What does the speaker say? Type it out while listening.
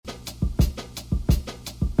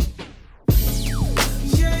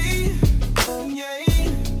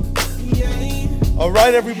All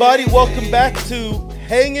right, everybody, welcome back to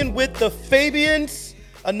Hanging with the Fabians.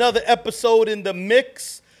 Another episode in the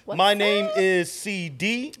mix. My name is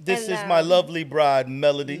CD. This is my lovely bride,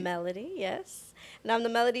 Melody. Melody, yes. And I'm the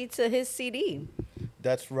melody to his CD.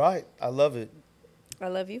 That's right. I love it. I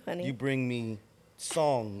love you, honey. You bring me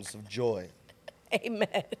songs of joy.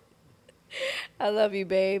 Amen. I love you,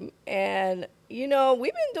 babe. And, you know,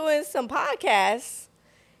 we've been doing some podcasts,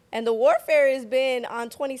 and the warfare has been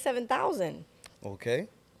on 27,000. Okay.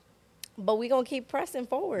 But we're going to keep pressing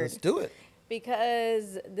forward. Let's do it.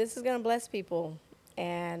 Because this is going to bless people.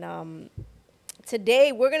 And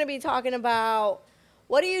today we're going to be talking about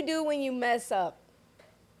what do you do when you mess up?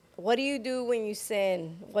 What do you do when you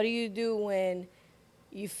sin? What do you do when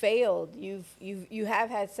you failed? You have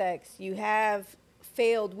had sex. You have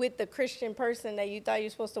failed with the Christian person that you thought you were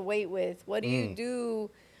supposed to wait with. What do you do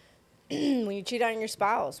when you cheat on your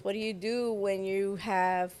spouse? What do you do when you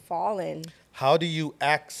have fallen? How do you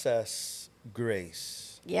access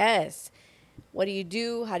grace? Yes. What do you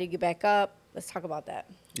do? How do you get back up? Let's talk about that.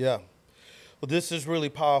 Yeah. Well, this is really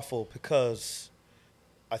powerful because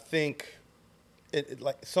I think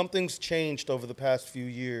like something's changed over the past few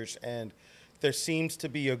years, and there seems to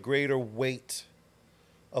be a greater weight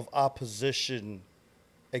of opposition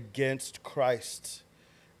against Christ.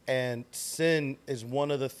 And sin is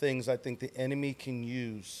one of the things I think the enemy can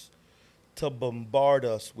use to bombard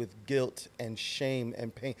us with guilt and shame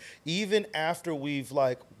and pain. Even after we've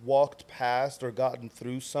like walked past or gotten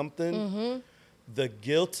through something, the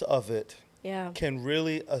guilt of it can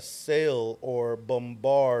really assail or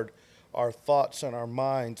bombard our thoughts and our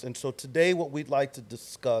minds. And so today what we'd like to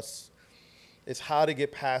discuss is how to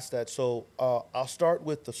get past that. So I'll start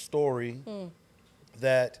with the story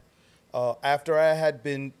that after I had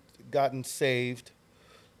gotten saved,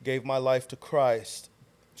 gave my life to Christ,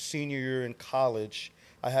 senior year in college,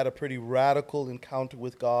 I had a pretty radical encounter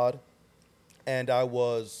with God, and I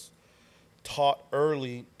was taught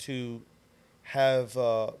early to have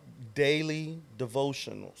daily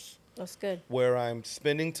devotionals. That's good. Where I'm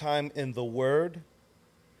spending time in the Word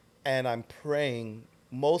and I'm praying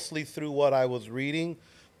mostly through what I was reading,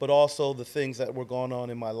 but also the things that were going on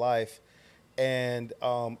in my life. And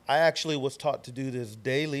I actually was taught to do this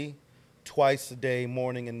daily, twice a day,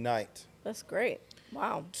 morning and night. That's great.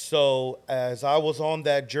 Wow. So as I was on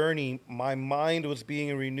that journey, my mind was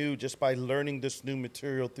being renewed just by learning this new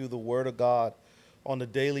material through the Word of God on a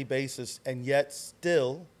daily basis. And yet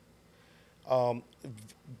still,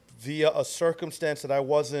 via a circumstance that I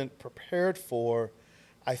wasn't prepared for,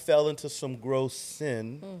 I fell into some gross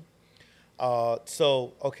sin. I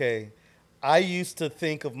used to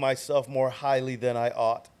think of myself more highly than I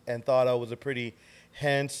ought and thought I was a pretty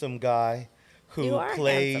handsome guy who You are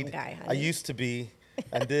played. a handsome guy, honey. I used to be,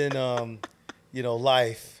 and then,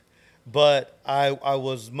 life. But I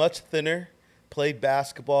was much thinner, played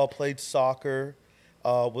basketball, played soccer,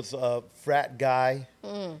 was a frat guy,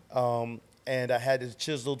 and I had this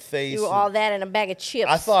chiseled face. You were all that in a bag of chips.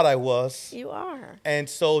 I thought I was. You are. And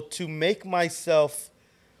so to make myself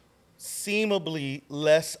seemingly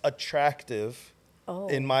less attractive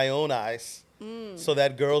in my own eyes so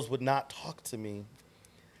that girls would not talk to me,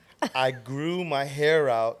 I grew my hair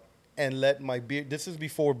out and let my beard, this is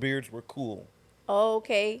before beards were cool. Oh,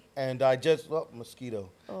 okay. And I just,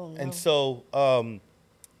 mosquito. Oh, no. And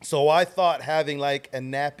so I thought having like a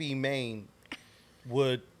nappy mane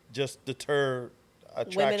would just deter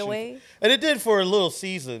attraction. Women away? And it did for a little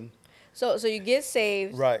season. So you get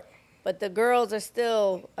saved. Right. But the girls are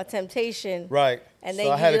still a temptation. Right. And So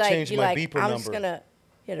then I had to you're change my beeper I'm number. just going to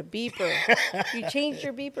hit a beeper. You changed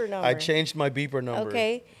your beeper number. I changed my beeper number.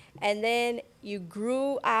 Okay. And then you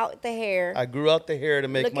grew out the hair. I grew out the hair to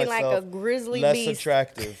make looking myself like a grizzly less beast.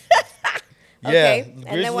 attractive. Okay. Yeah, And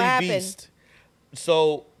grizzly then what happened? beast.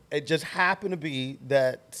 So it just happened to be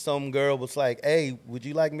that some girl was like, "Hey, would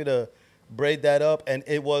you like me to braid that up?" And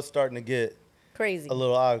it was starting to get Crazy. a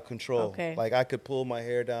little out of control. Okay. Like I could pull my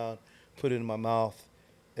hair down, put it in my mouth.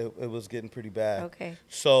 It was getting pretty bad. Okay.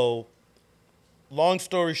 So, long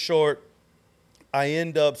story short, I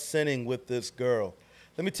end up sinning with this girl.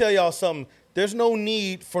 Let me tell y'all something. There's no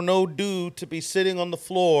need for no dude to be sitting on the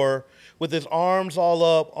floor with his arms all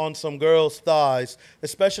up on some girl's thighs,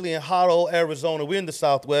 especially in hot old Arizona. We're in the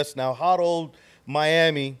Southwest now, hot old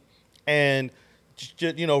Miami, and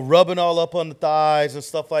rubbing all up on the thighs and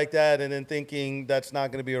stuff like that, and then thinking that's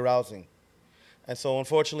not going to be arousing. And so,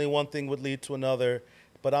 unfortunately, one thing would lead to another.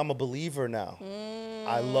 But I'm a believer now.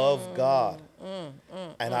 I love God.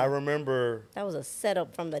 And I remember... That was a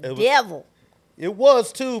setup from the devil. It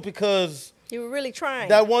was, too, because... You were really trying.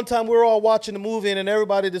 That one time we were all watching the movie and then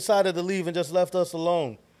everybody decided to leave and just left us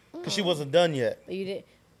alone. because she wasn't done yet. But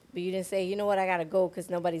you didn't say, you know what, I gotta go because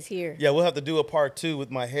nobody's here. Yeah, we'll have to do a part 2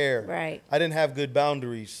 with my hair. Right. I didn't have good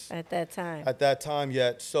boundaries At that time. at that time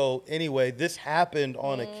yet. So anyway, this happened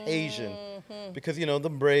on occasion because, the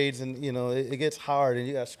braids and, it gets hard and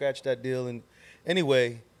you got to scratch that deal. And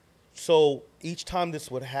anyway, so each time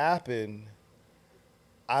this would happen,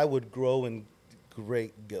 I would grow in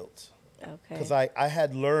great guilt Okay. because I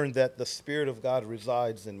had learned that the Spirit of God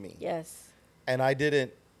resides in me. Yes. And I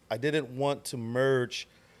didn't want to merge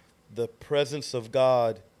the presence of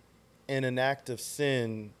God in an act of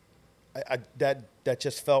sin. That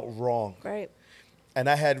just felt wrong. Right. And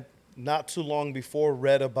I had not too long before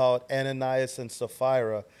read about Ananias and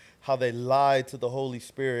Sapphira, how they lied to the Holy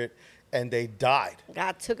Spirit and they died.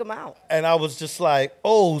 God took him out. And I was just like,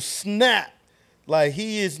 oh, snap. Like,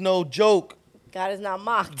 he is no joke. God is not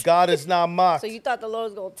mocked. God is not mocked. So you thought the Lord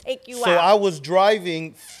was going to take you out. So I was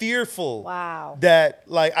driving fearful. Wow. That,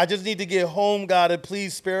 like, I just need to get home, God, and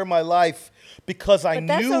please spare my life because I But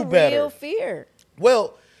that's knew a better. real fear.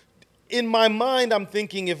 Well, in my mind, I'm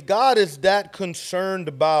thinking if God is that concerned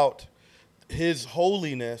about his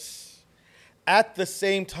holiness, at the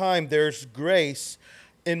same time, there's grace.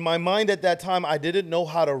 In my mind at that time, I didn't know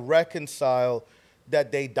how to reconcile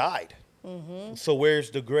that they died. Mm-hmm. So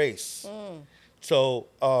where's the grace? So,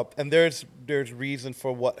 and there's reason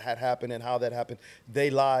for what had happened and how that happened. They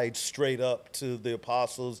lied straight up to the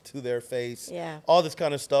apostles, to their face, Yeah. all this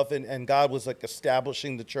kind of stuff. And God was like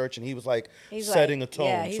establishing the church, and he was like He's setting like- a tone.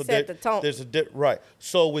 yeah, he so set the tone. There's right.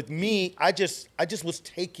 So with me, I just was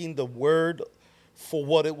taking the word for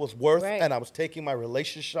what it was worth, Right. and I was taking my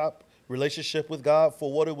relationship with God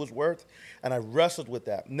for what it was worth, and I wrestled with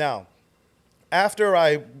that. Now, after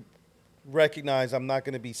I recognized I'm not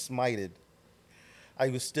going to be smited, I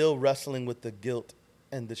was still wrestling with the guilt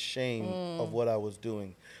and the shame of what I was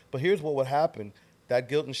doing. But here's what would happen. That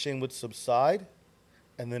guilt and shame would subside,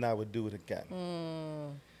 and then I would do it again.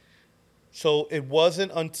 So it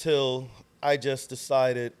wasn't until I just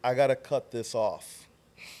decided I got to cut this off.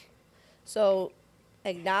 So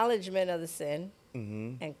acknowledgement of the sin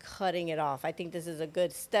Mm-hmm. and cutting it off. I think this is a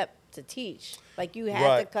good step to teach. Like you had to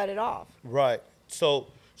Right. cut it off. Right. So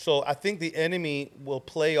I think the enemy will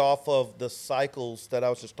play off of the cycles that I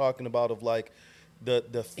was just talking about of like the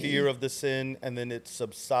fear of the sin and then it's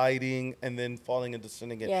subsiding and then falling into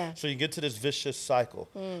sin again. Yeah. So you get to this vicious cycle.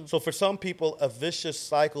 So for some people, a vicious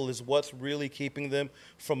cycle is what's really keeping them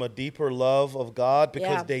from a deeper love of God because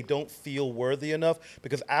Yeah. they don't feel worthy enough.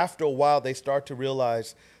 Because after a while, they start to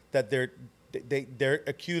realize that they're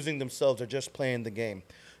accusing themselves of just playing the game.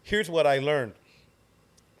 Here's what I learned.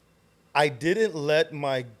 I didn't let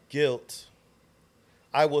my guilt,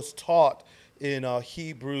 I was taught in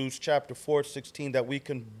Hebrews chapter 4:16 that we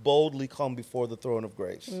can boldly come before the throne of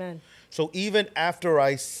grace. Amen. So even after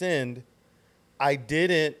I sinned, I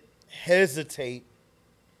didn't hesitate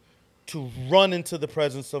to run into the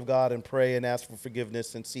presence of God and pray and ask for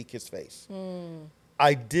forgiveness and seek his face.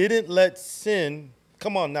 I didn't let sin,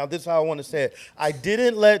 come on now, this is how I want to say it. I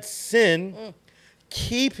didn't let sin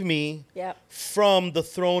keep me Yep. from the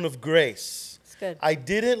throne of grace. It's good. I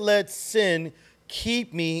didn't let sin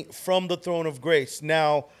keep me from the throne of grace.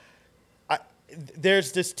 Now,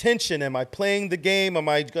 there's this tension. Am I playing the game?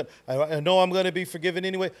 I know I'm going to be forgiven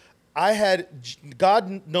anyway.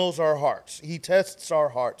 God knows our hearts. He tests our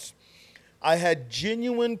hearts. I had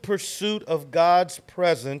genuine pursuit of God's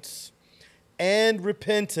presence and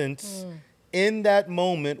repentance in that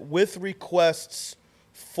moment with requests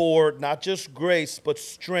for not just grace, but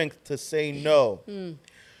strength to say no.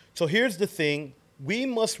 So here's the thing. We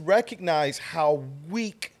must recognize how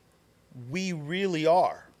weak we really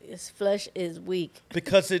are. His flesh is weak.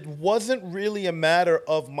 Because it wasn't really a matter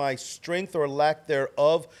of my strength or lack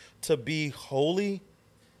thereof to be holy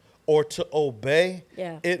or to obey.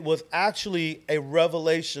 Yeah. It was actually a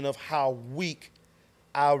revelation of how weak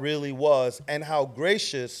I really was and how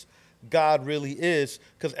gracious God really is.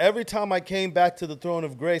 Because every time I came back to the throne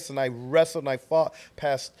of grace and I wrestled and I fought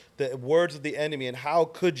past the words of the enemy and how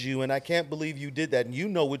could you, and I can't believe you did that, and you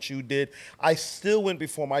know what you did, I still went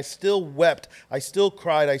before him. I still wept. I still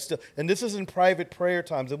cried. And this is in private prayer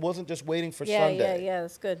times. It wasn't just waiting for Sunday. Yeah,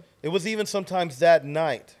 that's good. It was even sometimes that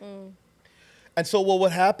night. And so what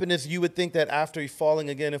would happen is you would think that after falling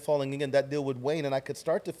again, that deal would wane, and I could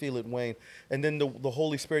start to feel it wane. And then the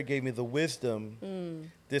Holy Spirit gave me the wisdom.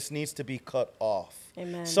 This needs to be cut off.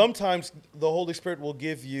 Amen. Sometimes the Holy Spirit will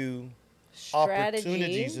give you Strategy.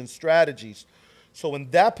 opportunities and strategies. So in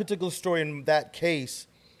that particular story, in that case,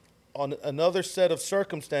 on another set of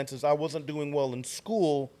circumstances, I wasn't doing well in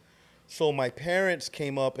school. So my parents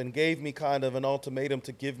came up and gave me kind of an ultimatum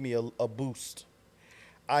to give me a boost.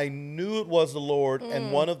 I knew it was the Lord,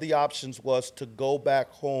 and one of the options was to go back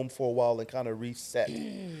home for a while and kind of reset,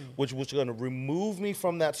 which was going to remove me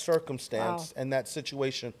from that circumstance Wow. and that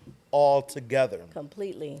situation altogether.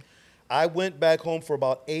 Completely. I went back home for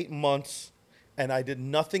about 8 months, and I did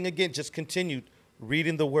nothing again, just continued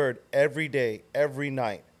reading the Word every day, every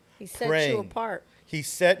night, He set praying. you apart. He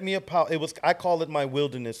set me apart. I call it my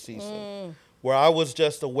wilderness season, where I was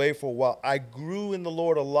just away for a while. I grew in the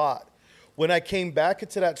Lord a lot. When I came back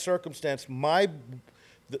into that circumstance, the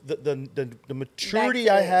maturity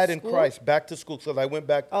Back I to had in school? Christ, back to school, so I went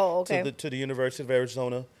back Oh, okay. to the University of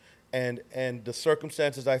Arizona, and the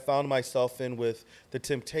circumstances I found myself in with the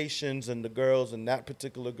temptations and the girls and that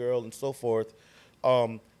particular girl and so forth,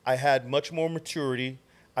 I had much more maturity.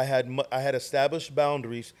 I had established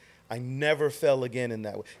boundaries. I never fell again in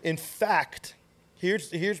that way. In fact, here's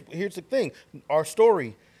the thing. Our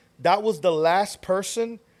story, that was the last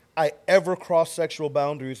person I ever crossed sexual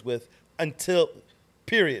boundaries with until,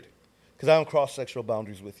 period. Because I don't cross sexual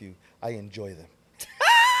boundaries with you. I enjoy them.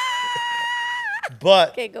 But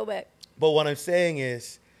Okay, go back. but what I'm saying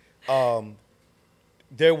is,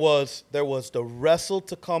 there was the wrestle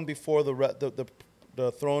to come before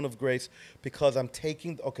the throne of grace, because I'm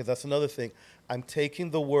taking. Okay, that's another thing. I'm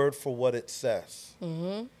taking the word for what it says.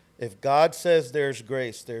 If God says there's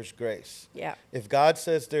grace, there's grace. Yeah. If God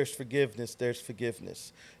says there's forgiveness, there's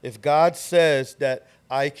forgiveness. If God says that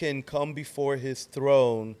I can come before His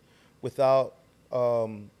throne without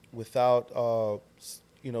the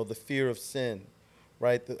fear of sin,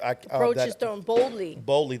 right? Approach His throne boldly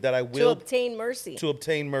boldly, that I to will obtain mercy. to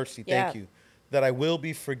obtain mercy. Yeah. Thank you. That I will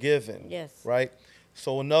be forgiven. Yes. Right?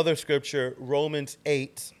 So another scripture, Romans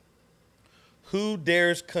 8. Who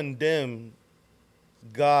dares condemn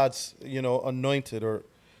God's, anointed? Or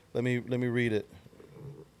let me read it.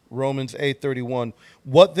 Romans 8:31.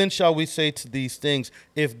 What then shall we say to these things?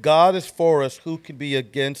 If God is for us, who can be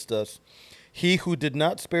against us? He who did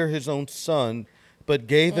not spare his own son, but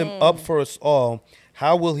gave him up for us all,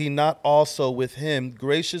 how will he not also with him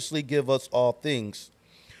graciously give us all things?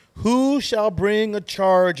 Who shall bring a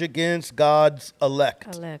charge against God's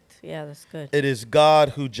elect? Elect. Yeah, that's good. It is God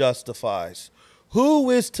who justifies. Who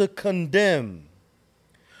is to condemn?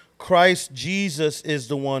 Christ Jesus is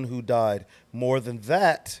the one who died. More than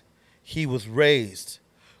that, he was raised,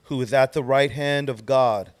 who is at the right hand of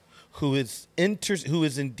God, who is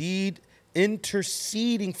indeed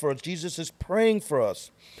interceding for us. Jesus is praying for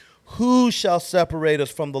us. Who shall separate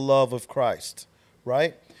us from the love of Christ?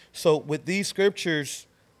 Right? So with these scriptures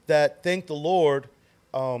that thank the Lord,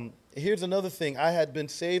 here's another thing. I had been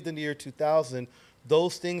saved in the year 2000.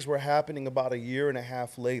 Those things were happening about a year and a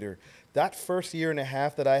half later. That first year and a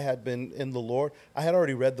half that I had been in the Lord, I had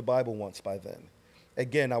already read the Bible once by then.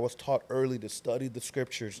 Again, I was taught early to study the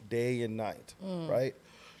scriptures day and night, right?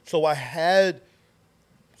 So I had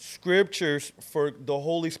scriptures for the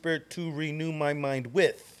Holy Spirit to renew my mind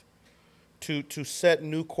with, to set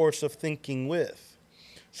new course of thinking with.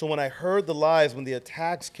 So when I heard the lies, when the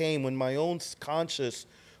attacks came, when my own conscience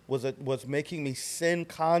was making me sin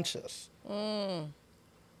conscious,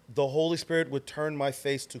 the Holy Spirit would turn my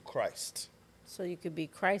face to Christ. So you could be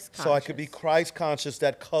Christ conscious. So I could be Christ conscious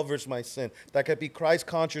that covers my sin. That could be Christ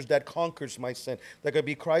conscious that conquers my sin. That could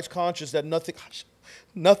be Christ conscious that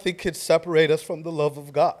nothing can separate us from the love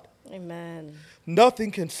of God. Amen.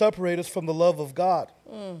 Nothing can separate us from the love of God.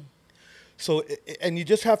 So, and you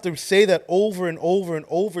just have to say that over and over and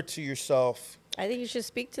over to yourself. I think you should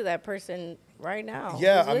speak to that person right now.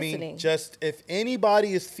 Yeah, who's I listening. mean, just if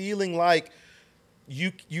anybody is feeling like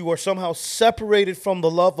you are somehow separated from the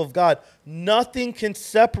love of God, nothing can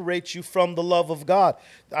separate you from the love of God.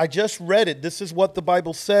 I just read it. This is what the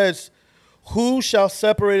Bible says. Who shall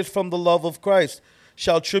separate us from the love of Christ?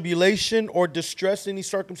 Shall tribulation or distress, any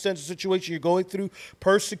circumstance or situation you're going through,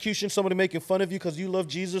 persecution, somebody making fun of you because you love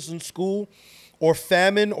Jesus in school, or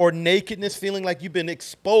famine or nakedness, feeling like you've been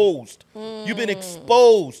exposed. You've been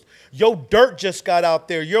exposed. Your dirt just got out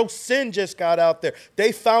there. Your sin just got out there.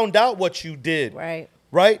 They found out what you did. Right.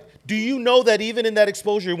 Right? Do you know that even in that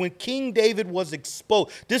exposure, when King David was exposed,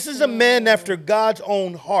 this is a man after God's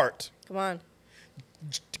own heart. Come on.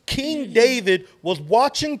 King David was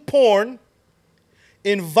watching porn,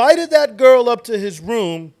 invited that girl up to his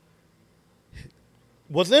room,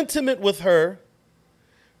 was intimate with her,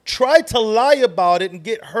 tried to lie about it and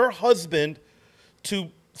get her husband to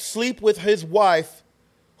sleep with his wife,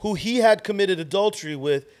 who he had committed adultery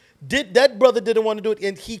with. That brother didn't want to do it,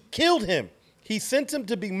 and he killed him. He sent him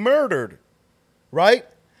to be murdered, right?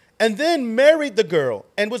 And then married the girl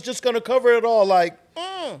and was just going to cover it all like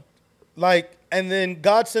And then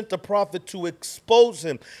God sent the prophet to expose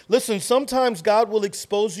him. Listen, sometimes God will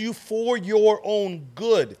expose you for your own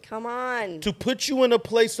good, Come on. to put you in a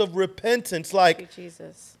place of repentance. Thank you, Like,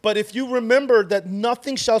 Jesus. but if you remember that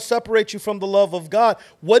nothing shall separate you from the love of God,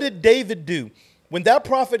 what did David do? When that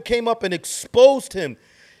prophet came up and exposed him,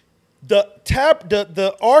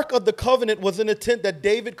 the Ark of the Covenant was in a tent that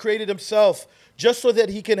David created himself just so that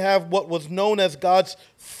he can have what was known as God's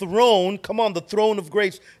throne, come on, the throne of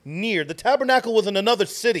grace, near. The tabernacle was in another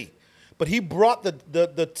city, but he brought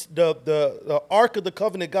the Ark of the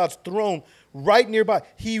Covenant, God's throne, right nearby.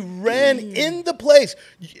 He ran in the place.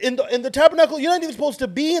 In the tabernacle, you're not even supposed to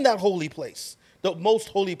be in that holy place, the most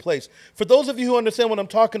holy place. For those of you who understand what I'm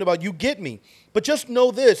talking about, you get me. But just know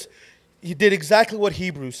this, he did exactly what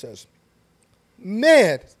Hebrews says.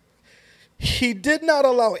 Man, he did not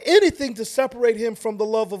allow anything to separate him from the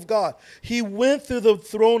love of God. He went through the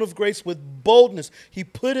throne of grace with boldness. He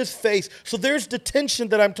put his face. So there's the tension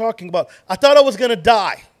that I'm talking about. I thought I was going to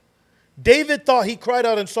die. David thought, he cried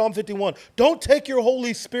out in Psalm 51, don't take your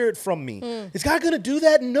Holy Spirit from me. Is God going to do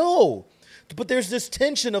that? No. But there's this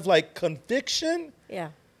tension of like conviction Yeah.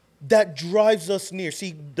 that drives us near.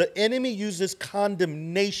 See, the enemy uses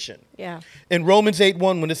condemnation. Yeah. In Romans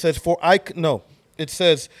 8:1, when it says, it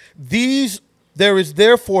says, there is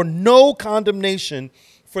therefore no condemnation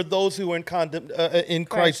for those who are in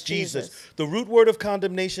Christ Jesus. The root word of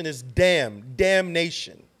condemnation is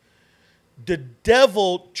damnation. The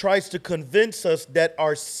devil tries to convince us that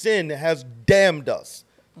our sin has damned us.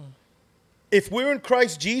 If we're in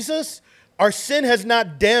Christ Jesus, our sin has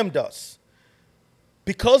not damned us.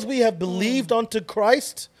 Because we have believed unto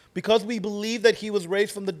Christ, because we believe that he was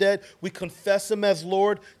raised from the dead, we confess him as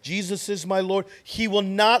Lord. Jesus is my Lord. He will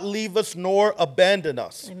not leave us nor abandon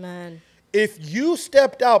us. Amen. If you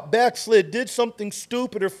stepped out, backslid, did something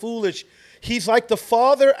stupid or foolish, he's like the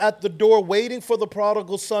father at the door waiting for the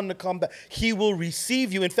prodigal son to come back. He will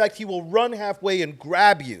receive you. In fact, he will run halfway and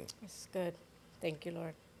grab you. That's good. Thank you,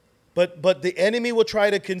 Lord. But the enemy will try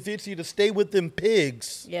to convince you to stay with them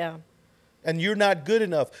pigs. Yeah. And you're not good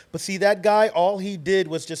enough. But see, that guy, all he did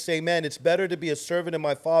was just say, man, it's better to be a servant in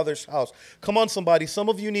my father's house. Come on, somebody. Some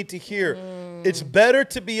of you need to hear. It's better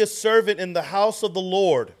to be a servant in the house of the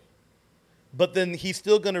Lord. But then he's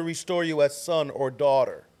still going to restore you as son or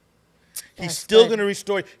daughter. He's still going to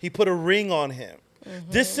restore you. He put a ring on him.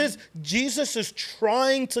 Jesus is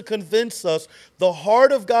trying to convince us the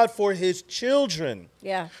heart of God for his children.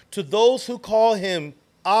 Yeah. To those who call him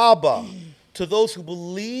Abba. To those who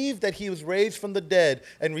believe that he was raised from the dead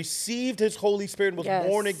and received his Holy Spirit and was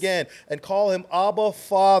born again and call him Abba,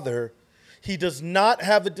 Father, he does not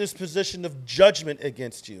have a disposition of judgment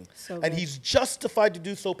against you. And he's justified to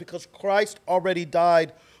do so because Christ already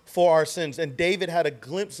died for our sins. And David had a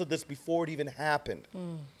glimpse of this before it even happened.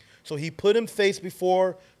 So he put him face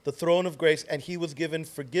before the throne of grace and he was given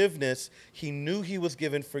forgiveness. He knew he was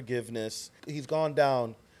given forgiveness. He's gone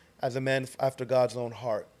down as a man after God's own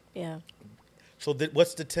heart. Yeah. So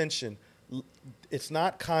what's the tension? It's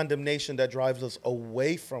not condemnation that drives us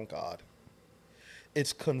away from God.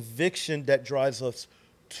 It's conviction that drives us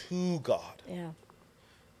to God. Yeah.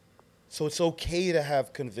 So it's okay to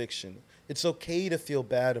have conviction. It's okay to feel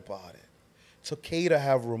bad about it. It's okay to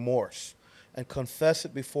have remorse and confess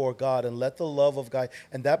it before God and let the love of God.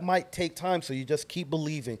 And that might take time, so you just keep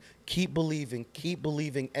believing,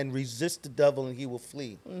 and resist the devil and he will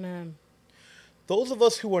flee. Amen. Those of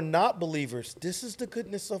us who are not believers, this is the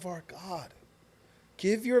goodness of our God.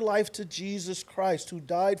 Give your life to Jesus Christ, who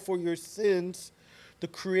died for your sins. The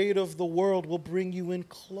creator of the world will bring you in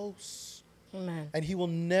close. Amen. And he will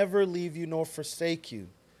never leave you nor forsake you.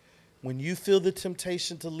 When you feel the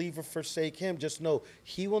temptation to leave or forsake him, just know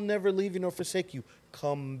he will never leave you nor forsake you.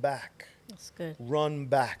 Come back. That's good. Run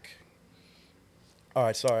back. All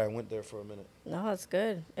right, sorry, I went there for a minute. No, that's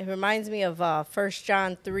good. It reminds me of 1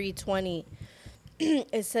 John 3:20.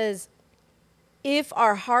 It says, if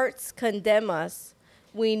our hearts condemn us,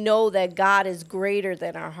 we know that God is greater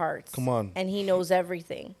than our hearts. Come on. And he knows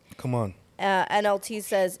everything. Come on. NLT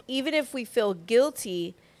says, even if we feel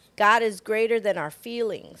guilty, God is greater than our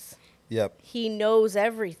feelings. Yep. He knows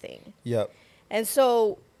everything. Yep. And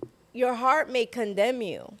so your heart may condemn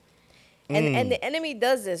you. And the enemy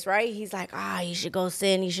does this, right? He's like, you should go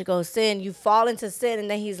sin. You should go sin. You fall into sin. And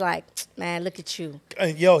then he's like, man, look at you.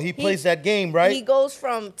 He plays that game, right? He goes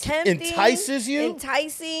from tempting. Enticing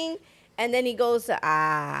you. And then he goes to,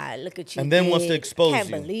 look at you. And then wants to expose Can't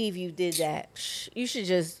you. believe you did that. You should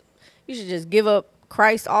just give up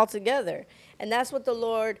Christ altogether. And that's what the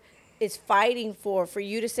Lord is fighting for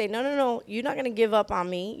you to say, no, you're not going to give up on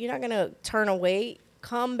me. You're not going to turn away.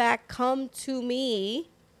 Come back, come to me.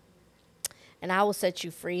 and I will set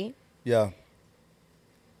you free. Yeah.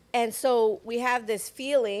 And so we have this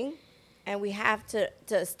feeling, and we have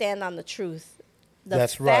to stand on the truth. The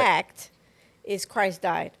That's right. fact is Christ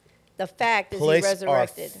died. The fact is he Place our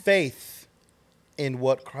resurrected. faith in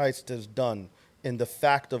what Christ has done, in the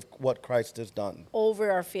fact of what Christ has done,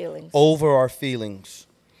 Over our feelings. over our feelings.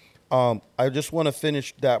 I just want to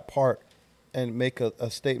finish that part and make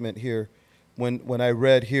a statement here. When I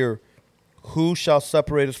read here, who shall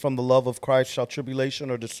separate us from the love of Christ? Shall tribulation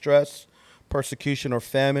or distress, persecution or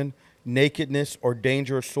famine, nakedness or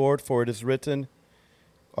danger or sword? For it is written,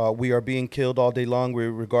 we are being killed all day long.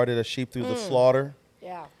 We're regarded as sheep through the slaughter.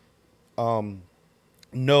 Yeah.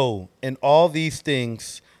 No, in all these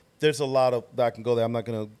things, there's a lot of that I can go there.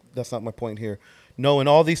 That's not my point here. No, in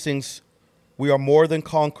all these things, we are more than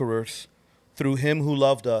conquerors through him who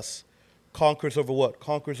loved us. Conquerors over what?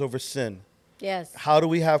 Conquerors over sin. Yes. How do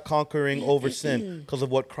we have conquering over sin? Because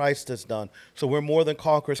of what Christ has done. So we're more than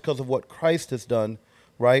conquerors because of what Christ has done,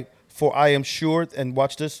 right? For I am sure, and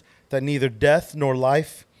watch this, that neither death nor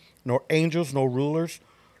life, nor angels nor rulers,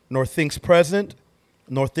 nor things present,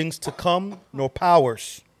 nor things to come, nor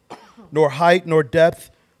powers, nor height, nor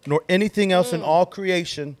depth, nor anything else in all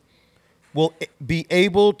creation will be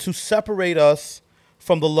able to separate us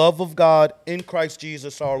from the love of God in Christ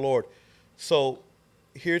Jesus our Lord. So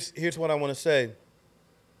here's what I want to say.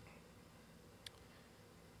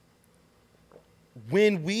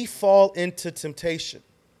 When we fall into temptation,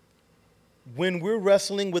 when we're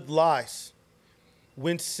wrestling with lies,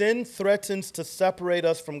 when sin threatens to separate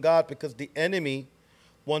us from God because the enemy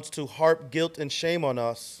wants to harp guilt and shame on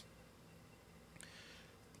us,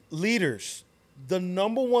 leaders, the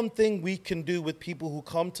number one thing we can do with people who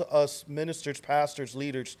come to us, ministers, pastors,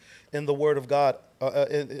 leaders, in the Word of God,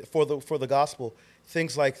 for the gospel,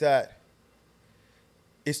 things like that,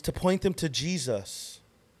 is to point them to Jesus.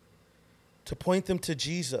 To point them to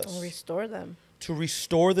Jesus. And restore them. To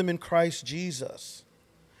restore them in Christ Jesus.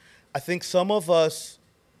 I think some of us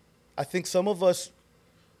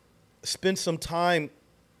spend some time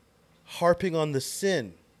harping on the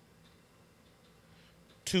sin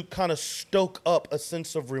to kind of stoke up a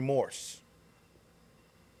sense of remorse.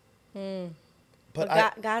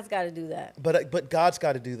 But God's got to do that. But God's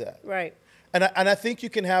got to do that. Right. And I think you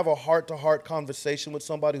can have a heart-to-heart conversation with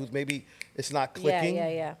somebody who's maybe it's not clicking.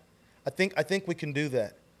 Yeah. I think we can do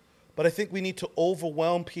that. But I think we need to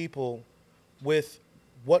overwhelm people with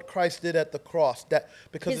what Christ did at the cross.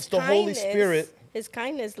 Because it's the Holy Spirit. His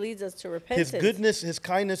kindness leads us to repentance.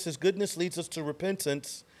 His goodness leads us to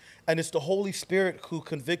repentance. And it's the Holy Spirit who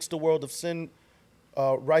convicts the world of sin,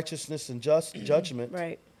 righteousness, and judgment.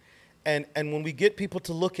 Right. And when we get people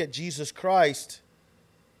to look at Jesus Christ,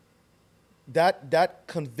 that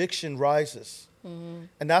conviction rises. Mm-hmm.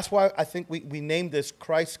 And that's why I think we named this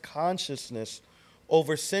Christ consciousness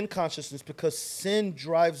over sin consciousness, because sin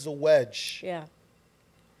drives a wedge. Yeah.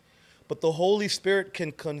 But the Holy Spirit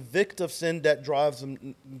can convict of sin that draw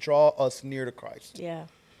us near to Christ. Yeah.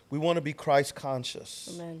 We want to be Christ conscious.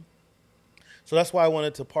 Amen. So that's why I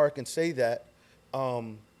wanted to park and say that.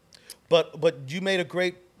 But you made a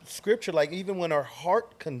great scripture, like even when our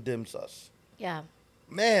heart condemns us. Yeah.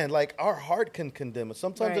 Man, like our heart can condemn us.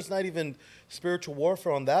 Sometimes Right. It's not even spiritual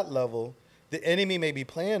warfare on that level. The enemy may be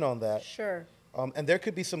playing on that. Sure. And there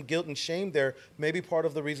could be some guilt and shame there, maybe part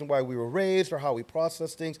of the reason why we were raised or how we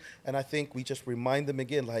process things. And I think we just remind them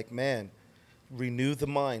again, like, man, renew the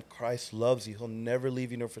mind. Christ loves you. He'll never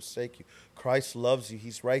leave you nor forsake you. Christ loves you.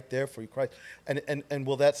 He's right there for you. Christ. And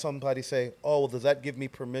will that somebody say, oh, well, does that give me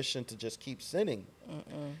permission to just keep sinning?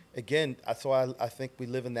 Mm-mm. Again, so I think we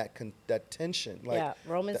live in that tension. Like, yeah,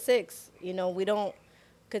 Romans 6, we don't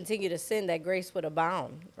continue to sin, that grace would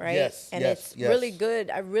abound, right? Yes, and it's really good.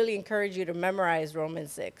 I really encourage you to memorize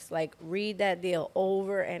Romans 6. Like, read that deal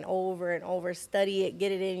over and over and over. Study it.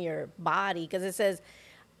 Get it in your body, because it says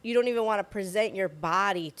you don't even want to present your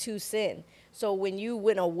body to sin. So when you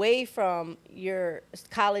went away from your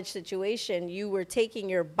college situation, you were taking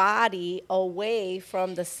your body away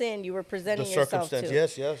from the sin you were presenting yourself to.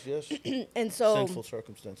 Yes. And so sinful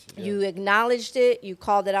circumstances. Yeah. You acknowledged it, you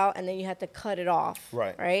called it out, and then you had to cut it off.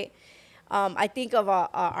 Right. I think of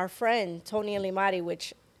our friend Tony and Limari,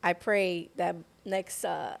 which I pray that next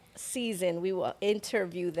season we will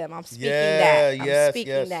interview them. I'm speaking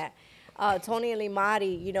that. Tony and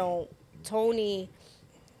Limari, Tony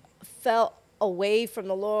felt away from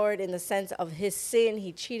the Lord in the sense of his sin.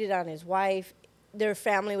 He cheated on his wife. Their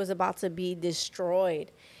family was about to be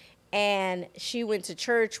destroyed. And she went to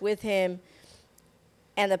church with him.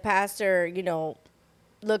 And the pastor,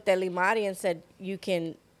 looked at Limari and said, you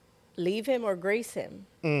can leave him or grace him.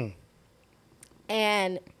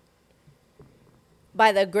 And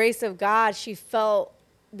by the grace of God, she felt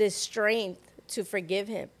this strength to forgive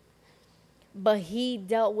him. But he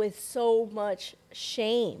dealt with so much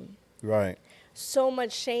shame, Right. so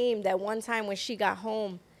much shame that one time when she got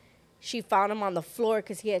home, she found him on the floor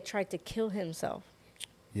because he had tried to kill himself.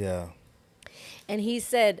 Yeah. And he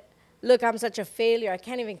said, look, I'm such a failure. I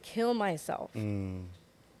can't even kill myself. Mm.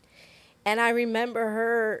 And I remember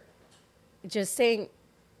her just saying,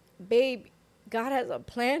 babe, God has a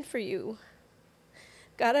plan for you.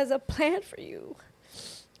 God has a plan for you.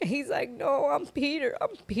 And he's like, no, I'm Peter.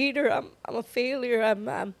 I'm Peter. I'm a failure.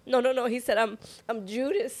 No. He said, I'm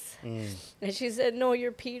Judas. Mm. And she said, no,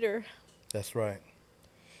 you're Peter. That's right.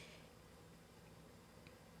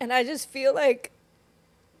 And I just feel like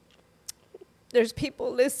there's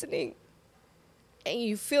people listening and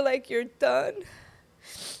you feel like you're done.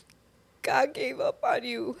 God gave up on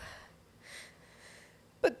you.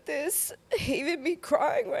 But this, even me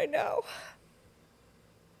crying right now,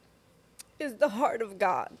 is the heart of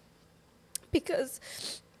God. Because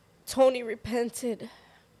Tony repented.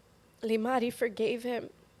 Limari forgave him.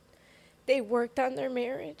 They worked on their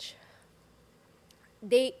marriage.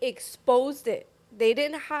 They exposed it. They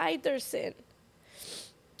didn't hide their sin.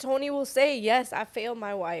 Tony will say, yes, I failed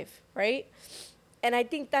my wife, right? And I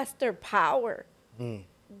think that's their power. Mm.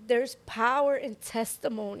 There's power in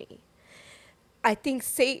testimony. I think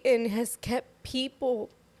Satan has kept people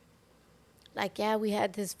like, yeah, we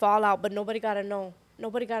had this fallout, but nobody got to know.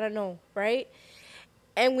 Nobody got to know, right?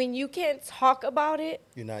 And when you can't talk about it,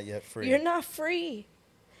 You're not yet free. you're not free.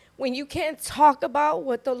 When you can't talk about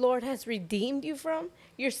what the Lord has redeemed you from,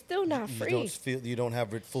 you're still not free. You don't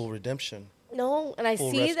have full redemption. No, and I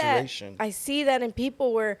Full see that. restoration. I see that in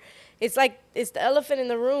people where it's like it's the elephant in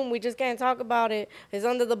the room. We just can't talk about it. It's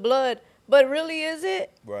under the blood. But really, is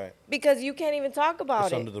it? Right. Because you can't even talk about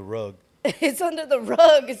It's it. under the rug. It's under the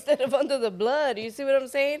rug instead of under the blood. You see what I'm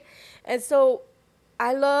saying? And so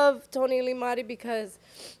I love Tony and Limari because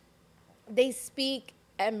they speak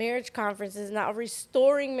at marriage conferences now,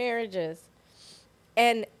 restoring marriages.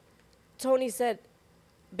 And Tony said,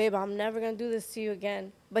 babe, I'm never going to do this to you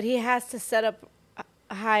again. But he has to set up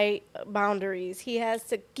high boundaries. He had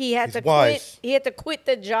to wise. quit. He had to quit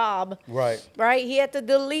the job. Right. Right? He had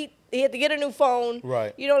to he had to get a new phone.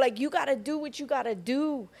 Right. You know, like you got to do what you got to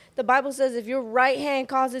do. The Bible says if your right hand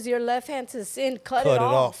causes your left hand to sin, cut it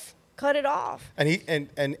off. Cut it off.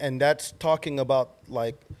 And that's talking about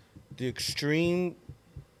like the extreme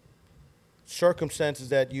circumstances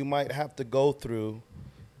that you might have to go through.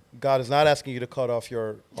 God is not asking you to cut off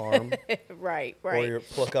your arm Right. or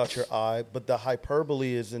pluck out your eye, but the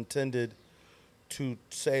hyperbole is intended to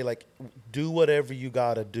say like, do whatever you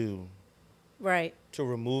got to do Right. to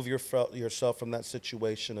remove yourself from that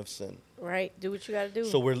situation of sin. Right. Do what you got to do.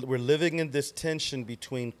 So we're living in this tension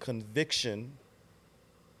between conviction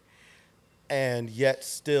and yet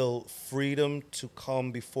still freedom to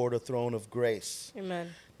come before the throne of grace. Amen.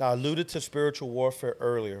 Now, I alluded to spiritual warfare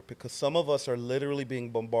earlier because some of us are literally being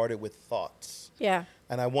bombarded with thoughts. Yeah.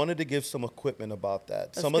 And I wanted to give some equipment about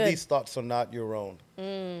that. That's Some good. of these thoughts are not your own.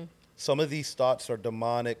 Some of these thoughts are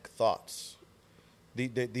demonic thoughts.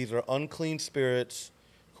 These are unclean spirits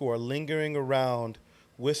who are lingering around,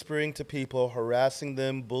 whispering to people, harassing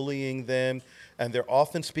them, bullying them, and they're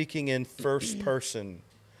often speaking in first person.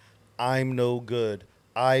 I'm no good.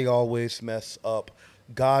 I always mess up.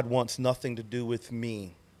 God wants nothing to do with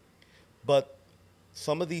me. But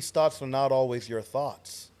some of these thoughts are not always your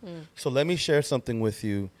thoughts. So let me share something with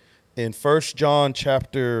you. In 1 John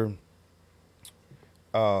chapter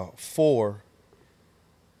 4,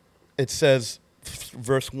 it says,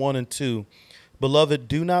 verse 1 and 2, Beloved,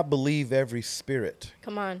 do not believe every spirit,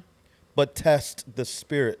 Come on. but test the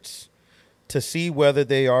spirits to see whether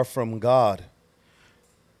they are from God.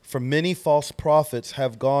 For many false prophets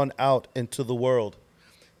have gone out into the world.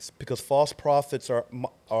 It's because false prophets are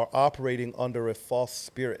operating under a false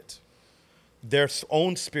spirit. Their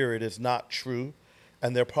own spirit is not true,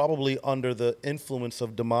 and they're probably under the influence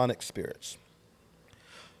of demonic spirits.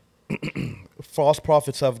 False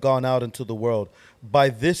prophets have gone out into the world. By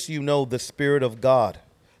this you know the Spirit of God.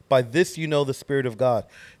 By this you know the Spirit of God.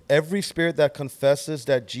 Every spirit that confesses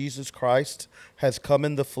that Jesus Christ has come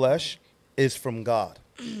in the flesh is from God.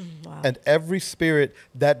 Wow. And every spirit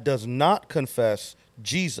that does not confess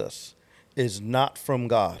Jesus is not from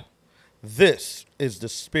God. This is the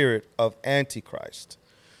spirit of Antichrist.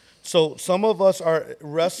 So some of us are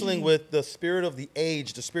wrestling with the spirit of the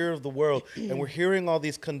age, the spirit of the world, and we're hearing all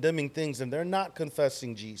these condemning things, and they're not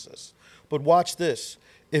confessing Jesus. But watch this.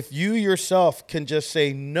 If you yourself can just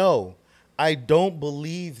say, no, I don't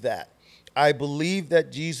believe that. I believe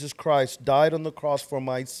that Jesus Christ died on the cross for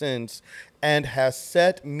my sins and has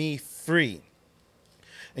set me free.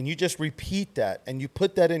 And you just repeat that, and you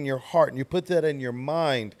put that in your heart, and you put that in your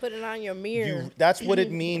mind. Put it on your mirror. That's what it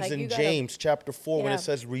means Like you in gotta, James chapter 4 when yeah. it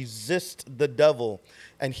says, resist the devil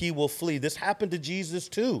and he will flee. This happened to Jesus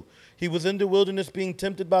too. He was in the wilderness being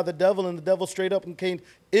tempted by the devil, and the devil straight up and came,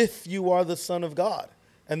 if you are the Son of God,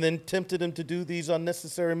 and then tempted him to do these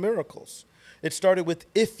unnecessary miracles. It started with,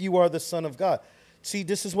 if you are the Son of God. See,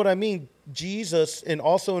 this is what I mean. Jesus, and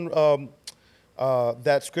also in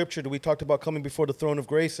that scripture that we talked about coming before the throne of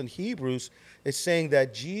grace in Hebrews, is saying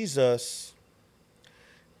that Jesus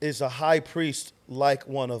is a high priest like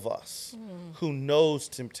one of us who knows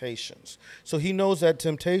temptations. So he knows that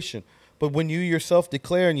temptation. But when you yourself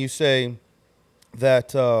declare and you say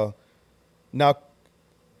that, now,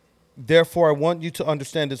 therefore, I want you to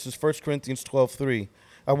understand, this is 1 Corinthians 12:3.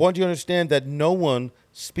 I want you to understand that no one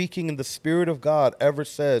speaking in the Spirit of God ever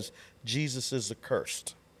says Jesus is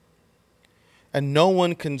accursed. And no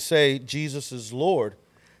one can say Jesus is Lord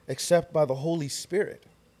except by the Holy Spirit.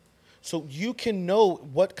 So you can know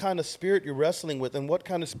what kind of spirit you're wrestling with and what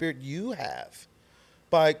kind of spirit you have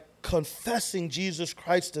by confessing Jesus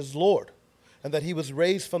Christ as Lord and that he was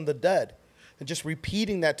raised from the dead, and just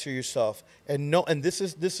repeating that to yourself. And this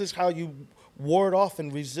is how you ward off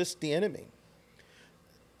and resist the enemy.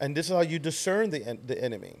 And this is how you discern the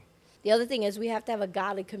enemy. The other thing is we have to have a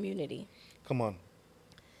godly community. Come on.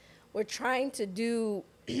 We're trying to do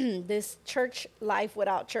this church life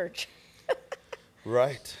without church.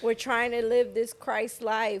 Right. We're trying to live this Christ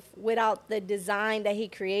life without the design that he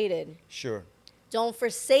created. Sure. Don't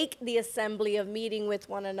forsake the assembly of meeting with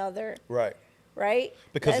one another. Right. Right?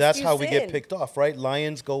 Because Lest that's you how we get sin. picked off, right?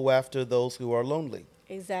 Lions go after those who are lonely.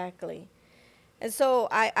 Exactly. And so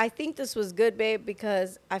I think this was good, babe,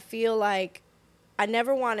 because I feel like I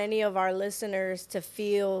never want any of our listeners to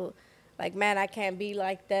feel like, man, I can't be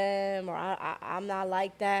like them, or I'm not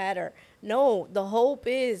like that. Or no, the hope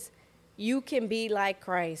is you can be like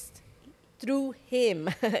Christ through him.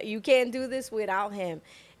 You can't do this without him.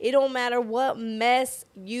 It don't matter what mess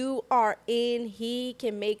you are in, he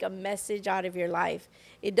can make a message out of your life.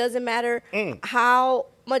 It doesn't matter how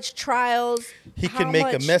much trials. He how can make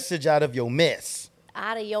a much message out of your mess.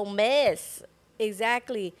 out of your mess.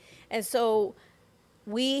 Exactly. And so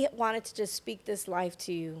we wanted to just speak this life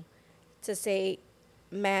to you, to say,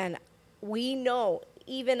 man, we know,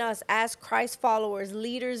 even us as Christ followers,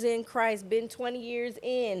 leaders in Christ, been 20 years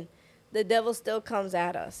in, the devil still comes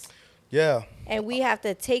at us. Yeah. And we have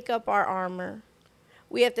to take up our armor.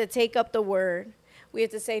 We have to take up the word. We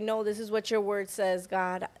have to say, no, this is what your word says,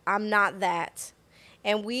 God. I'm not that.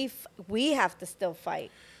 And we have to still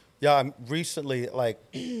fight. Yeah, I'm recently, like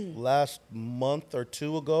last month or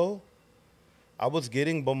two ago, I was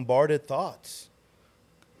getting bombarded thoughts.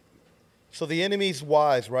 So the enemy's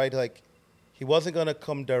wise, right? Like, he wasn't going to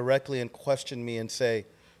come directly and question me and say,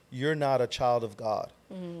 you're not a child of God.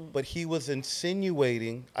 But he was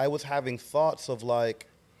insinuating, I was having thoughts of like,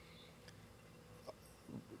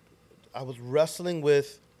 I was wrestling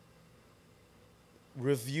with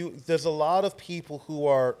review. There's a lot of people who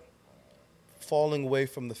are falling away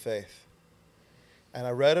from the faith. And I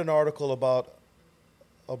read an article about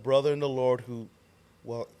a brother in the Lord who,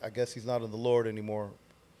 well, I guess he's not in the Lord anymore.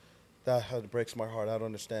 That breaks my heart. I don't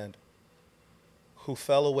understand. Who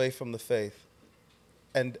fell away from the faith.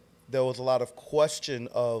 And there was a lot of question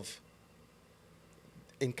of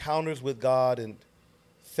encounters with God and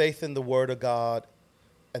faith in the Word of God,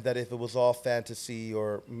 and that if it was all fantasy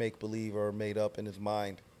or make-believe or made up in his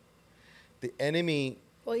mind. The enemy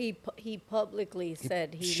Well, he publicly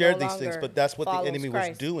said he shared no these things, longer but that's what the follows enemy was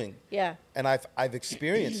Christ. doing. Yeah. And I've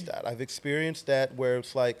experienced that. I've experienced that where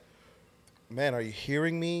it's like, man, are you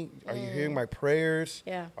hearing me? Are you hearing my prayers?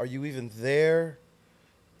 Yeah. Are you even there?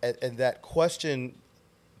 And that question,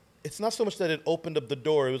 it's not so much that it opened up the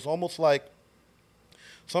door. It was almost like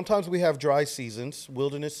sometimes we have dry seasons,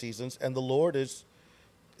 wilderness seasons, and the Lord is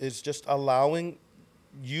just allowing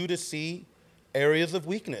you to see areas of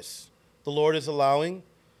weakness. The Lord is allowing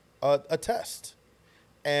a test.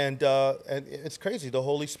 And it's crazy. The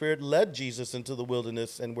Holy Spirit led Jesus into the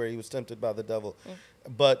wilderness and where he was tempted by the devil.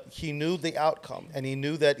 But he knew the outcome, and he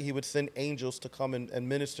knew that he would send angels to come and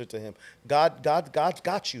minister to him. God's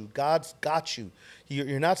got you. God's got you.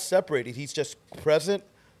 You're not separated. He's just present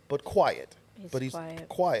but quiet. He's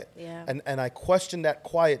quiet. Yeah. And I questioned that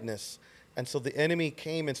quietness. And so the enemy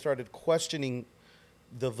came and started questioning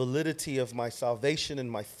the validity of my salvation and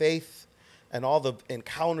my faith and all the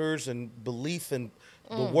encounters and belief in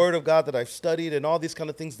the Word of God that I've studied and all these kind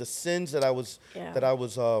of things, the sins that I was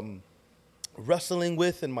wrestling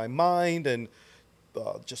with in my mind, and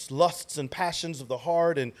just lusts and passions of the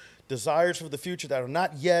heart and desires for the future that are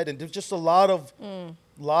not yet. And there's just a lot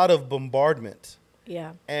of bombardment.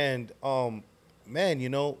 Yeah. And man,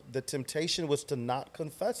 the temptation was to not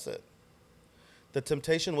confess it. The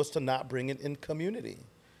temptation was to not bring it in community.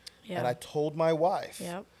 Yeah. And I told my wife,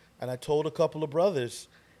 Yep. and I told a couple of brothers,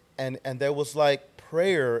 and there was like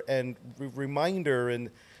prayer and reminder and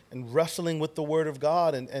wrestling with the word of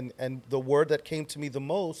God. And the word that came to me the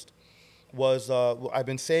most was, I've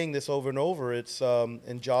been saying this over and over. It's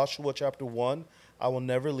in Joshua chapter 1, I will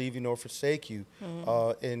never leave you nor forsake you.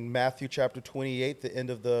 In Matthew chapter 28, the end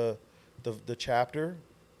of the chapter,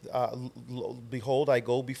 behold, I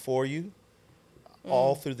go before you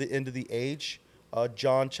all through the end of the age.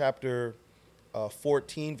 John chapter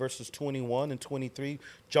 14, verses 21 and 23.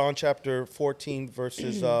 John chapter 14,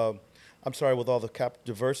 verses, I'm sorry, with all the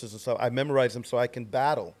verses and stuff, I memorize them so I can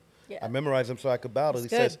battle. Yeah. I memorize them so I could battle.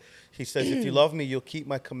 That's He good. says, if you love me, you'll keep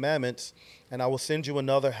my commandments, and I will send you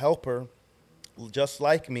another helper just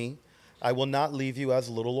like me. I will not leave you as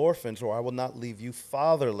little orphans, or I will not leave you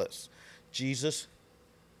fatherless. Jesus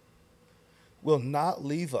will not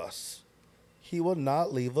leave us. He will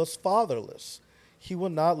not leave us fatherless. He will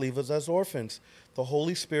not leave us as orphans. The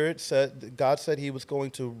Holy Spirit said, God said he was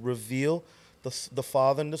going to reveal the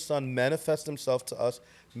Father and the Son, manifest himself to us,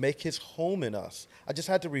 make his home in us. I just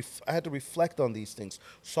had to I had to reflect on these things.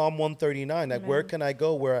 Psalm 139, like, where can I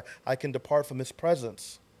go where I can depart from his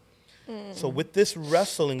presence? So with this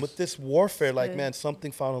wrestling, with this warfare, like, man,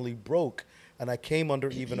 something finally broke. And I came under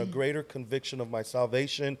even a greater conviction of my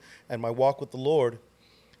salvation and my walk with the Lord.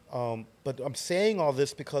 But I'm saying all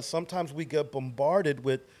this because sometimes we get bombarded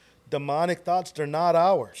with demonic thoughts. They're not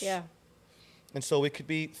ours. Yeah. And so it could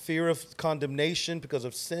be fear of condemnation because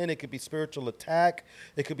of sin. It could be spiritual attack.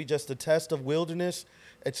 It could be just a test of wilderness.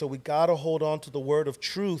 And so we got to hold on to the word of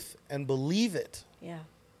truth and believe it. Yeah.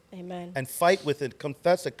 Amen. And fight with it,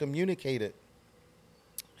 confess it, communicate it.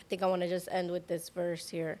 I think I want to just end with this verse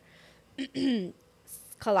here.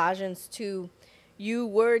 Colossians 2. You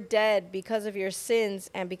were dead because of your sins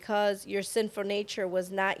and because your sinful nature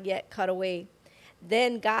was not yet cut away.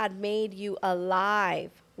 Then God made you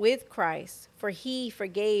alive with Christ, for he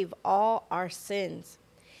forgave all our sins.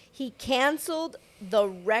 He canceled the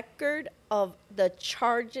record of the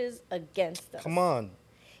charges against us. Come on.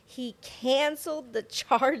 He canceled the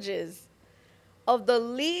charges of the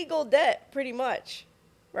legal debt, pretty much,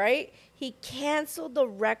 right? He canceled the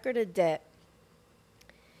record of debt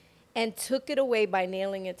and took it away by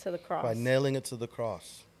nailing it to the cross. By nailing it to the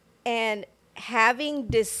cross. And having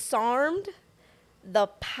disarmed the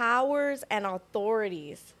powers and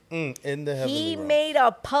authorities, In the heavenly he realms. made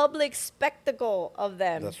a public spectacle of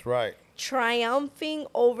them, That's right. triumphing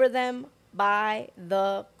over them by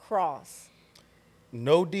the cross.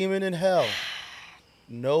 No demon in hell,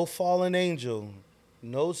 no fallen angel,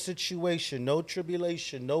 no situation, no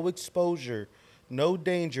tribulation, no exposure, no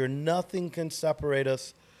danger, nothing can separate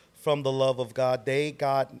us from the love of God. They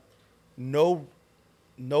got no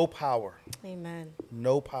power. Amen.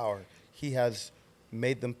 No power. He has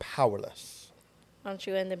made them powerless. Why don't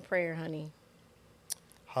you end in prayer, honey?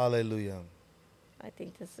 Hallelujah. I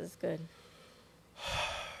think this is good.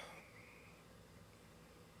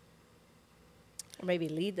 Or maybe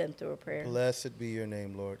lead them through a prayer. Blessed be your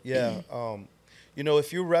name, Lord. Yeah.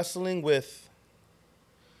 If you're wrestling with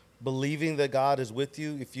believing that God is with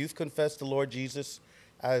you, if you've confessed the Lord Jesus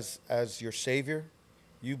as your Savior,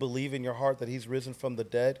 you believe in your heart that he's risen from the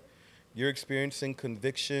dead, you're experiencing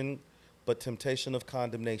conviction, but temptation of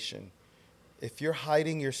condemnation. If you're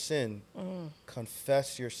hiding your sin,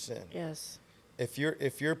 confess your sin. Yes. If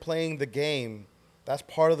you're playing the game, that's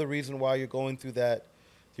part of the reason why you're going through that.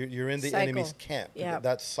 You're in the Cycle. enemy's camp. Yeah.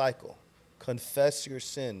 That cycle. Confess your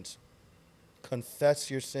sins. Confess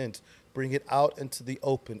your sins. Bring it out into the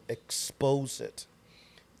open. Expose it.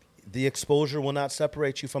 The exposure will not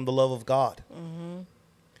separate you from the love of God. Mm-hmm.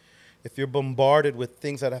 If you're bombarded with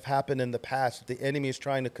things that have happened in the past, the enemy is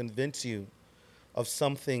trying to convince you of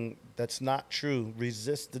something that's not true,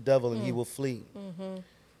 resist the devil and he will flee. Mm-hmm.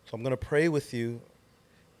 So I'm going to pray with you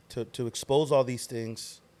to expose all these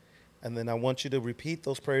things. And then I want you to repeat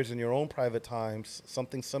those prayers in your own private times,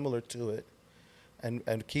 something similar to it,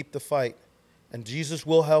 and keep the fight. And Jesus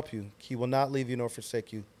will help you. He will not leave you nor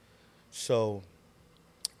forsake you. So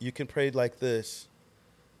you can pray like this.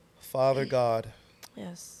 Father God,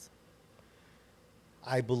 Yes.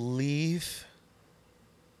 I believe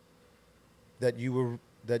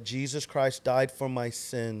that Jesus Christ died for my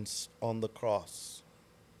sins on the cross,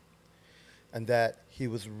 and that he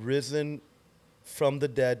was risen from the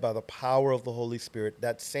dead by the power of the Holy Spirit.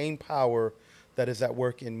 That same power that is at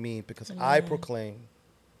work in me, because I proclaim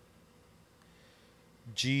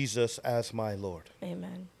Jesus as my Lord.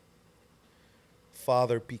 Amen.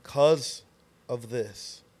 Father, because of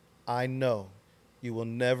this, I know you will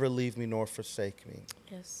never leave me nor forsake me.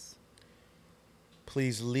 Yes.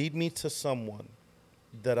 Please lead me to someone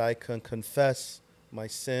that I can confess my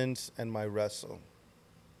sins and my wrestle.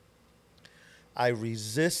 I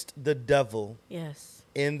resist the devil Yes.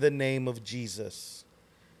 in the name of Jesus.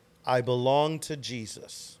 I belong to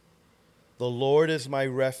Jesus. The Lord is my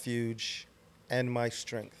refuge and my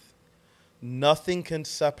strength. Nothing can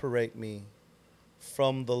separate me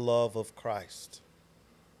from the love of Christ.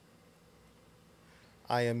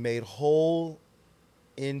 I am made whole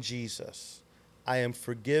in Jesus. I am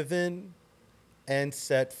forgiven and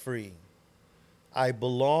set free. I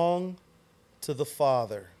belong to the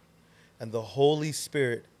Father, and the Holy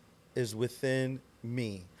Spirit is within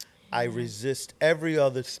me. I resist every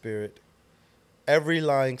other spirit, every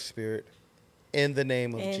lying spirit, in the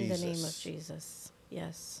name of In Jesus. the name of Jesus.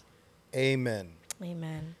 Yes. Amen.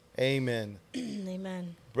 Amen. Amen.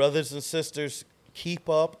 Amen. Brothers and sisters, keep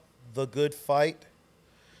up the good fight.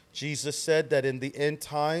 Jesus said that in the end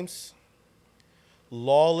times,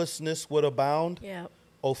 lawlessness would abound, Yeah.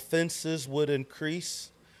 offenses would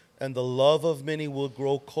increase, and the love of many will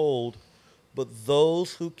grow cold. But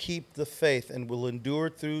those who keep the faith and will endure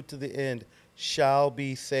through to the end shall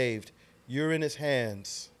be saved. You're in his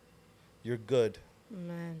hands. You're good.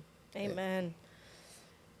 Amen. Amen.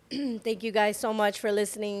 Thank you guys so much for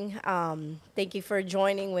listening. Thank you for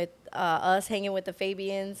joining with us, hanging with the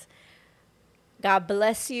Fabians. God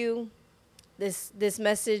bless you. This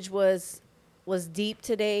message was deep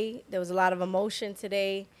today. There was a lot of emotion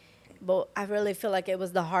today, but I really feel like it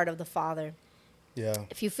was the heart of the Father. Yeah.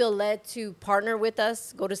 If you feel led to partner with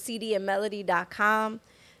us, go to cdandmelody.com,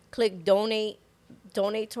 click donate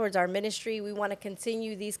towards our ministry. We want to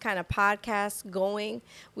continue these kind of podcasts going.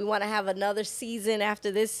 We want to have another season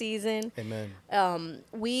after this season. Amen.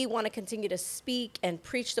 We want to continue to speak and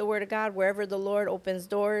preach the word of God wherever the Lord opens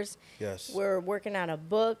doors. Yes. We're working on a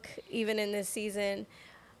book even in this season.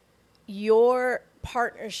 Your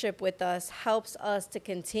partnership with us helps us to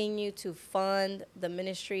continue to fund the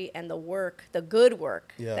ministry and the work, the good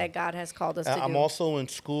work that God has called us to do. I'm also in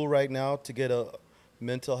school right now to get a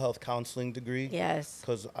mental health counseling degree. Yes.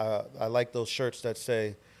 Because I like those shirts that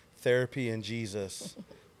say therapy and Jesus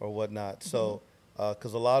or whatnot. So,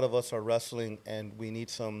 because a lot of us are wrestling and we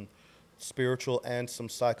need some spiritual and some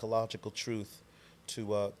psychological truth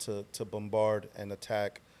to bombard and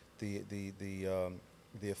attack the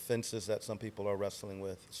offenses that some people are wrestling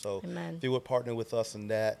with. So, Amen. if you would partner with us in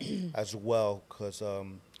that as well, because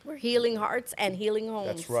we're healing hearts and healing homes.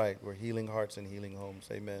 that's right. We're healing hearts and healing homes.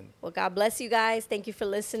 Amen. Well, God bless you guys. Thank you for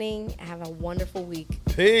listening. Have a wonderful week.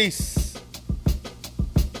 Peace.